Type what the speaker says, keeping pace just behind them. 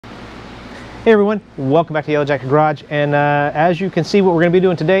Hey everyone, welcome back to Yellow Jacket Garage, and as you can see, what we're going to be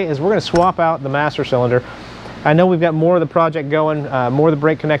doing today is we're going to swap out the master cylinder. I know we've got more of the project going, more of the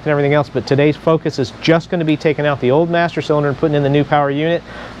brake connect and everything else, but today's focus is just going to be taking out the old master cylinder and putting in the new power unit.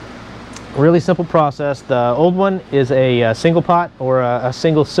 Really simple process. The old one is a single pot or a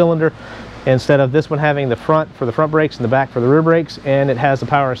single cylinder, instead of this one having the front for the front brakes and the back for the rear brakes, and it has the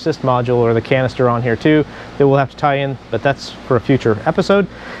power assist module or the canister on here too that we'll have to tie in, but that's for a future episode.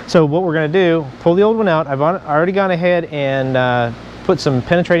 So what we're going to do, pull the old one out. I've already gone ahead and put some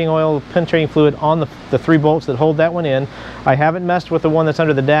penetrating oil, penetrating fluid on the 3 bolts that hold that one in. I haven't messed with the one that's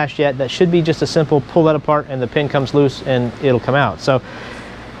under the dash yet. That should be just a simple pull that apart and the pin comes loose and it'll come out. So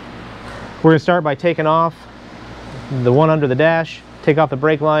we're going to start by taking off the one under the dash, take off the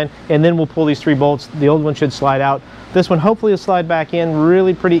brake line, and then we'll pull these 3 bolts. The old one should slide out. This one hopefully will slide back in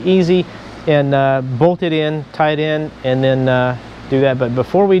really pretty easy, and bolt it in, tie it in, and then do that. But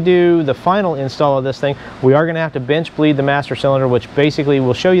before we do the final install of this thing, we are going to have to bench bleed the master cylinder, which basically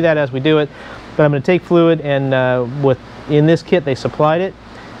we'll show you that as we do it. But I'm going to take fluid, and in this kit they supplied it,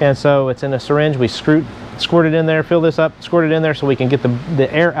 and so it's in a syringe. We squirt it in there, fill this up, squirt it in there so we can get the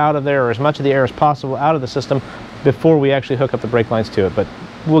air out of there, or as much of the air as possible out of the system before we actually hook up the brake lines to it. But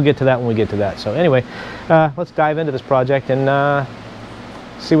we'll get to that when we get to that. So anyway, let's dive into this project and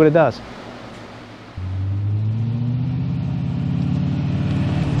see what it does.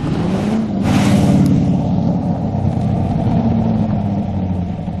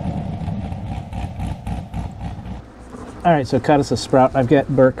 All right, so cut us a sprout. I've got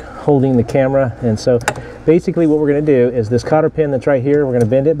Burke holding the camera, and so basically what we're going to do is this cotter pin that's right here, we're going to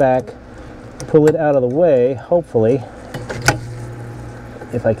bend it back, pull it out of the way, hopefully,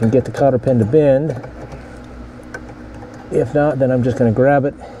 if I can get the cotter pin to bend. If not, then I'm just going to grab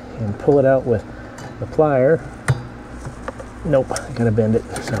it and pull it out with the plier. Nope, I got to bend it.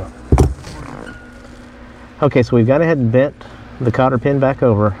 So okay, so we've gone ahead and bent the cotter pin back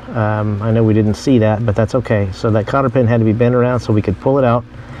over. I know we didn't see that, but that's okay. So that cotter pin had to be bent around so we could pull it out.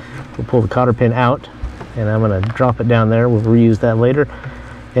 We'll pull the cotter pin out, and I'm going to drop it down there. We'll reuse that later.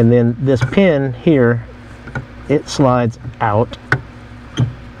 And then this pin here, it slides out.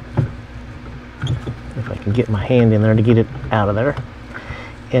 If I can get my hand in there to get it out of there.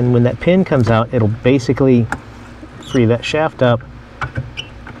 And when that pin comes out, it'll basically free that shaft up.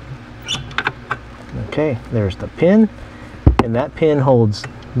 Okay, there's the pin. And that pin holds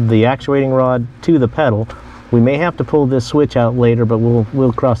the actuating rod to the pedal. We may have to pull this switch out later, but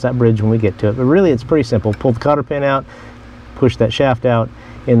we'll cross that bridge when we get to it. But really, it's pretty simple. Pull the cotter pin out, push that shaft out,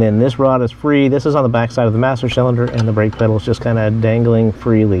 and then this rod is free. This is on the back side of the master cylinder, and the brake pedal is just kind of dangling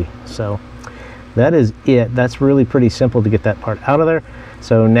freely. So that is it. That's really pretty simple to get that part out of there.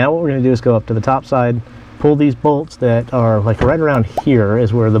 So now what we're going to do is go up to the top side, pull these bolts that are like right around here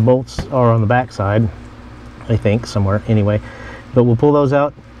is where the bolts are on the back side, I think, somewhere anyway. But we'll pull those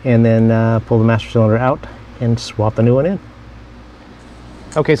out and then pull the master cylinder out and swap the new one in.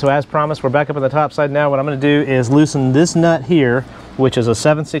 Okay, so as promised, we're back up at the top side now. What I'm going to do is loosen this nut here, which is a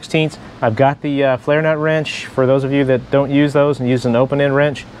 7/16. I've got the flare nut wrench. For those of you that don't use those and use an open end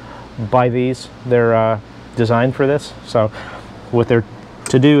wrench, buy these. They're designed for this. So what they're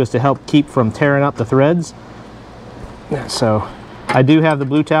to do is to help keep from tearing up the threads. So I do have the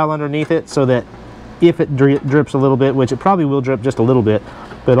blue towel underneath it so that if it drips a little bit, which it probably will drip just a little bit,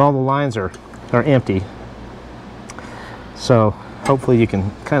 but all the lines are empty. So hopefully you can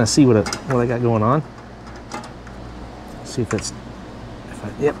kind of see what I got going on. See if it's,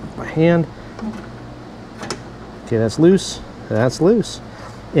 yep, my hand. Okay, that's loose. That's loose.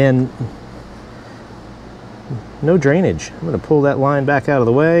 And no drainage. I'm going to pull that line back out of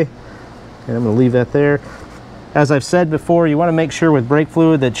the way, and I'm going to leave that there. As I've said before, you want to make sure with brake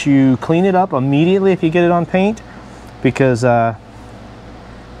fluid that you clean it up immediately if you get it on paint, because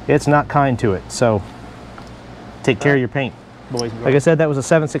it's not kind to it. So take care of your paint, boys. Like I said, that was a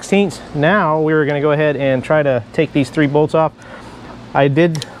 7/16. Now we're going to go ahead and try to take these 3 bolts off. I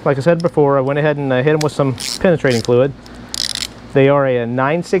did, like I said before, I went ahead and hit them with some penetrating fluid. They are a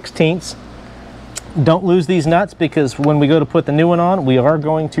 9/16. Don't lose these nuts, because when we go to put the new one on, we are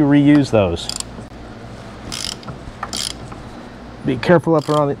going to reuse those. Be careful up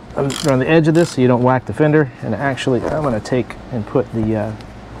around the edge of this so you don't whack the fender. And actually, I'm going to take and put the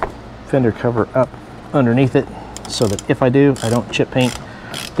fender cover up underneath it so that if I do, I don't chip paint.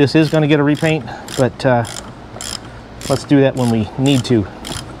 This is going to get a repaint, but let's do that when we need to,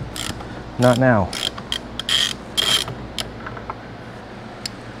 not now.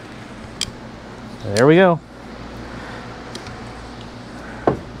 There we go.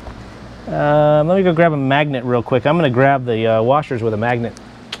 Let me go grab a magnet real quick. I'm going to grab the washers with a magnet.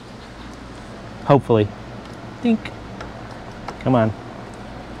 hopefully. Dink. Come on.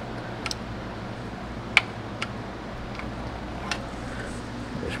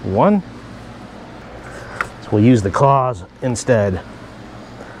 There's one. So we'll use the claws instead.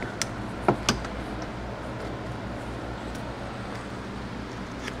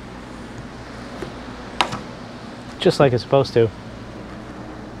 Just like it's supposed to.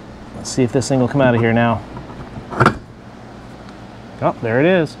 Let's see if this thing will come out of here now. Oh, there it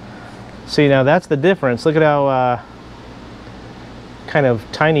is. See, now that's the difference. Look at how kind of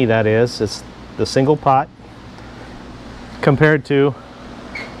tiny that is. It's the single pot compared to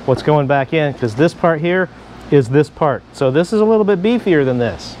what's going back in, because this part here is this part. So this is a little bit beefier than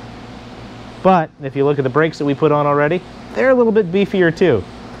this. But if you look at the brakes that we put on already, they're a little bit beefier too.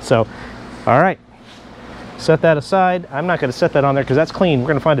 So, all right. Set that aside. I'm not going to set that on there because that's clean. We're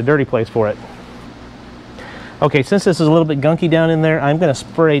going to find a dirty place for it. Okay, since this is a little bit gunky down in there, I'm going to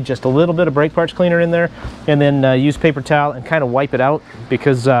spray just a little bit of brake parts cleaner in there and then use paper towel and kind of wipe it out,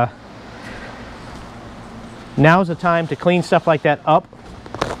 because now's the time to clean stuff like that up,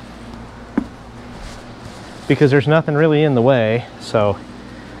 because there's nothing really in the way. So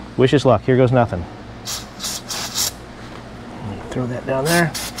wish us luck. Here goes nothing. Let me throw that down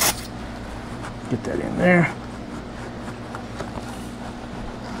there. Get that in there.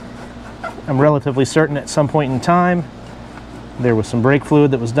 I'm relatively certain at some point in time there was some brake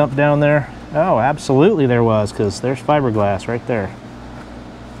fluid that was dumped down there. Oh, absolutely there was, because there's fiberglass right there.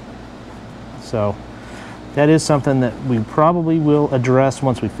 So that is something that we probably will address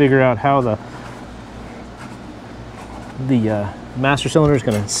once we figure out how the master cylinder is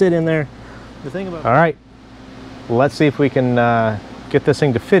going to sit in there. The thing about, all right, let's see if we can get this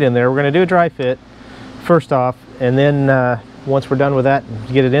thing to fit in there. We're going to do a dry fit first off, and then once we're done with that,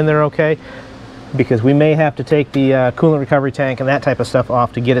 get it in there okay, because we may have to take the coolant recovery tank and that type of stuff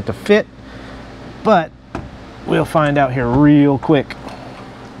off to get it to fit, but we'll find out here real quick.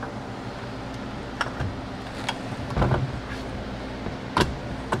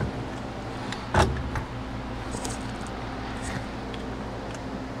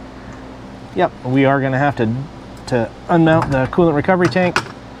 Yep, we are going to have to unmount the coolant recovery tank.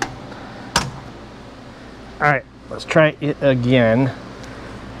 All right, let's try it again.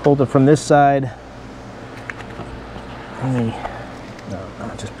 Hold it from this side. No,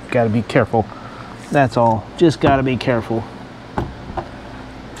 just got to be careful. That's all. Just got to be careful.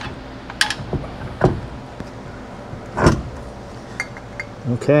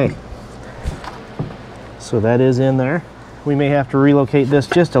 Okay. So that is in there. We may have to relocate this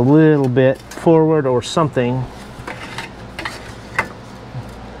just a little bit forward or something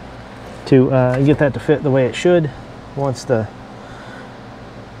to get that to fit the way it should once the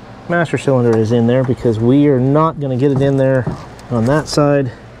master cylinder is in there, because we are not going to get it in there on that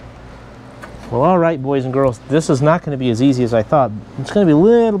side. Well, all right, boys and girls, this is not going to be as easy as I thought. It's going to be a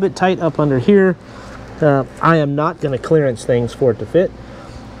little bit tight up under here. I am not going to clearance things for it to fit.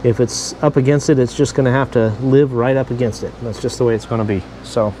 If it's up against it, it's just going to have to live right up against it. That's just the way it's going to be.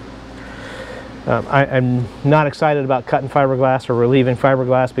 So I'm not excited about cutting fiberglass or relieving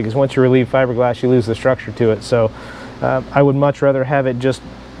fiberglass, because once you relieve fiberglass, you lose the structure to it. So I would much rather have it just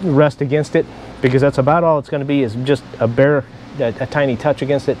rest against it, because that's about all it's going to be, is just a tiny touch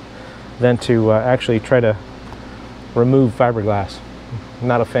against it, than to actually try to remove fiberglass. I'm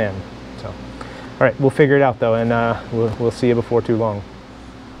not a fan. So, all right, we'll figure it out though, and we'll see you before too long.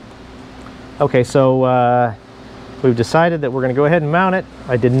 Okay, so we've decided that we're going to go ahead and mount it.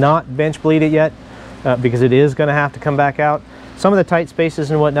 I did not bench bleed it yet because it is going to have to come back out. Some of the tight spaces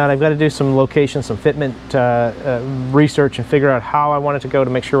and whatnot, I've got to do some location, some fitment research and figure out how I want it to go, to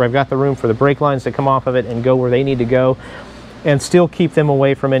make sure I've got the room for the brake lines to come off of it and go where they need to go, and still keep them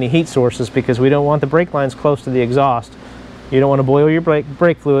away from any heat sources, because we don't want the brake lines close to the exhaust. You don't want to boil your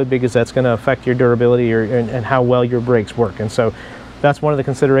brake fluid, because that's going to affect your durability and how well your brakes work. And so that's one of the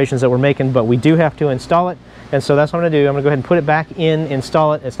considerations that we're making, but we do have to install it. And so that's what I'm going to do. I'm going to go ahead and put it back in,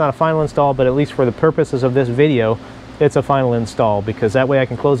 install it. It's not a final install, but at least for the purposes of this video, it's a final install, because that way I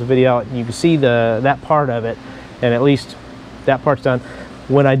can close the video out and you can see that part of it, and at least that part's done.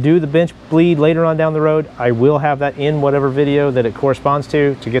 When I do the bench bleed later on down the road, I will have that in whatever video that it corresponds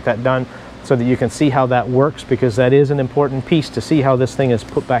to get that done, so that you can see how that works, because that is an important piece to see how this thing is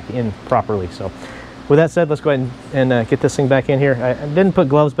put back in properly. So with that said, let's go ahead and get this thing back in here. I didn't put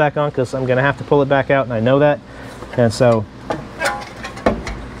gloves back on because I'm going to have to pull it back out, and I know that. And so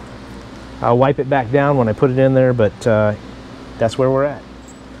I'll wipe it back down when I put it in there, but that's where we're at.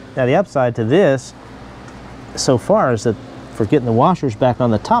 Now the upside to this so far is that for getting the washers back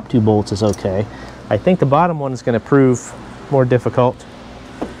on the top two bolts is okay. I think the bottom one is going to prove more difficult.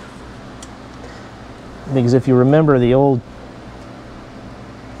 because if you remember, the old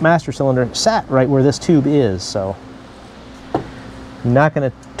master cylinder sat right where this tube is, so I'm not going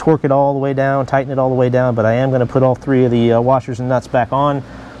to torque it all the way down, tighten it all the way down, but I am going to put all 3 of the washers and nuts back on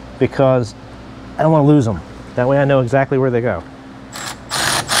because I don't want to lose them. That way I know exactly where they go.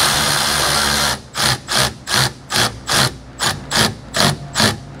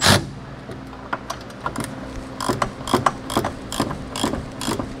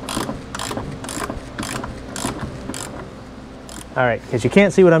 All right, because you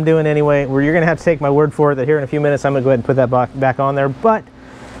can't see what I'm doing anyway, you're going to have to take my word for it that here in a few minutes I'm going to go ahead and put that back on there, but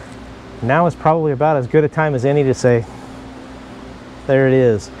now is probably about as good a time as any to say, there it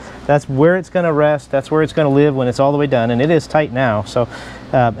is. That's where it's going to rest, that's where it's going to live when it's all the way done, and it is tight now, so,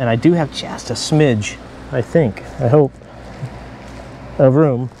 and I do have just a smidge, I think, I hope, of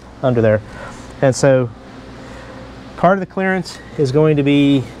room under there. And so, part of the clearance is going to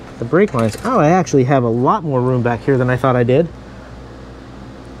be the brake lines. Oh, I actually have a lot more room back here than I thought I did.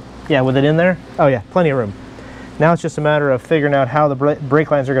 Yeah, with it in there? Oh yeah, plenty of room. Now it's just a matter of figuring out how the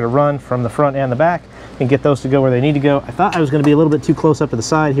brake lines are going to run from the front and the back and get those to go where they need to go. I thought I was going to be a little bit too close up to the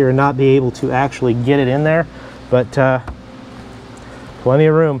side here and not be able to actually get it in there, but plenty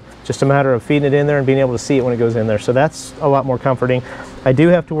of room. Just a matter of feeding it in there and being able to see it when it goes in there. So that's a lot more comforting. I do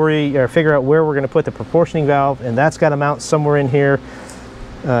have to worry or figure out where we're going to put the proportioning valve, and that's got to mount somewhere in here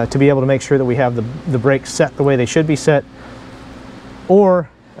to be able to make sure that we have the brakes set the way they should be set. Or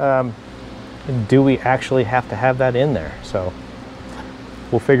do we actually have to have that in there? So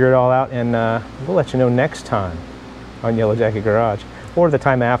we'll figure it all out, and we'll let you know next time on Yellow Jacket Garage, or the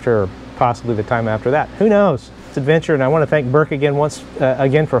time after, or possibly the time after that. Who knows? It's adventure, and I want to thank Burke again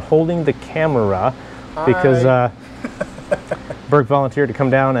again for holding the camera. Hi. Because Burke volunteered to come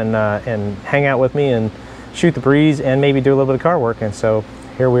down and hang out with me and shoot the breeze and maybe do a little bit of car work, and so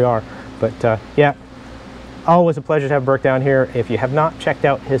here we are. But yeah, always a pleasure to have Burke down here. If you have not checked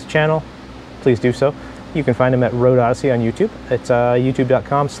out his channel, please do so. You can find him at Road Odyssey on YouTube. It's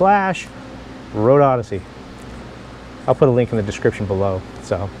youtube.com/Road Odyssey. I'll put a link in the description below.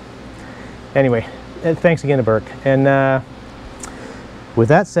 So anyway, thanks again to Burke. And with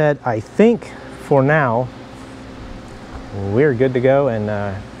that said, I think for now we're good to go, and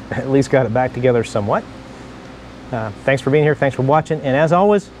at least got it back together somewhat. Thanks for being here. Thanks for watching. And as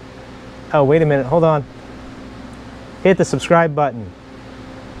always, oh, wait a minute. Hold on. Hit the subscribe button.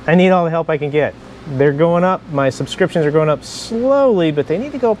 I need all the help I can get. They're going up. My subscriptions are going up slowly, but they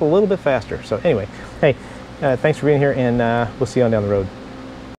need to go up a little bit faster. So anyway, hey, thanks for being here, and we'll see you on down the road.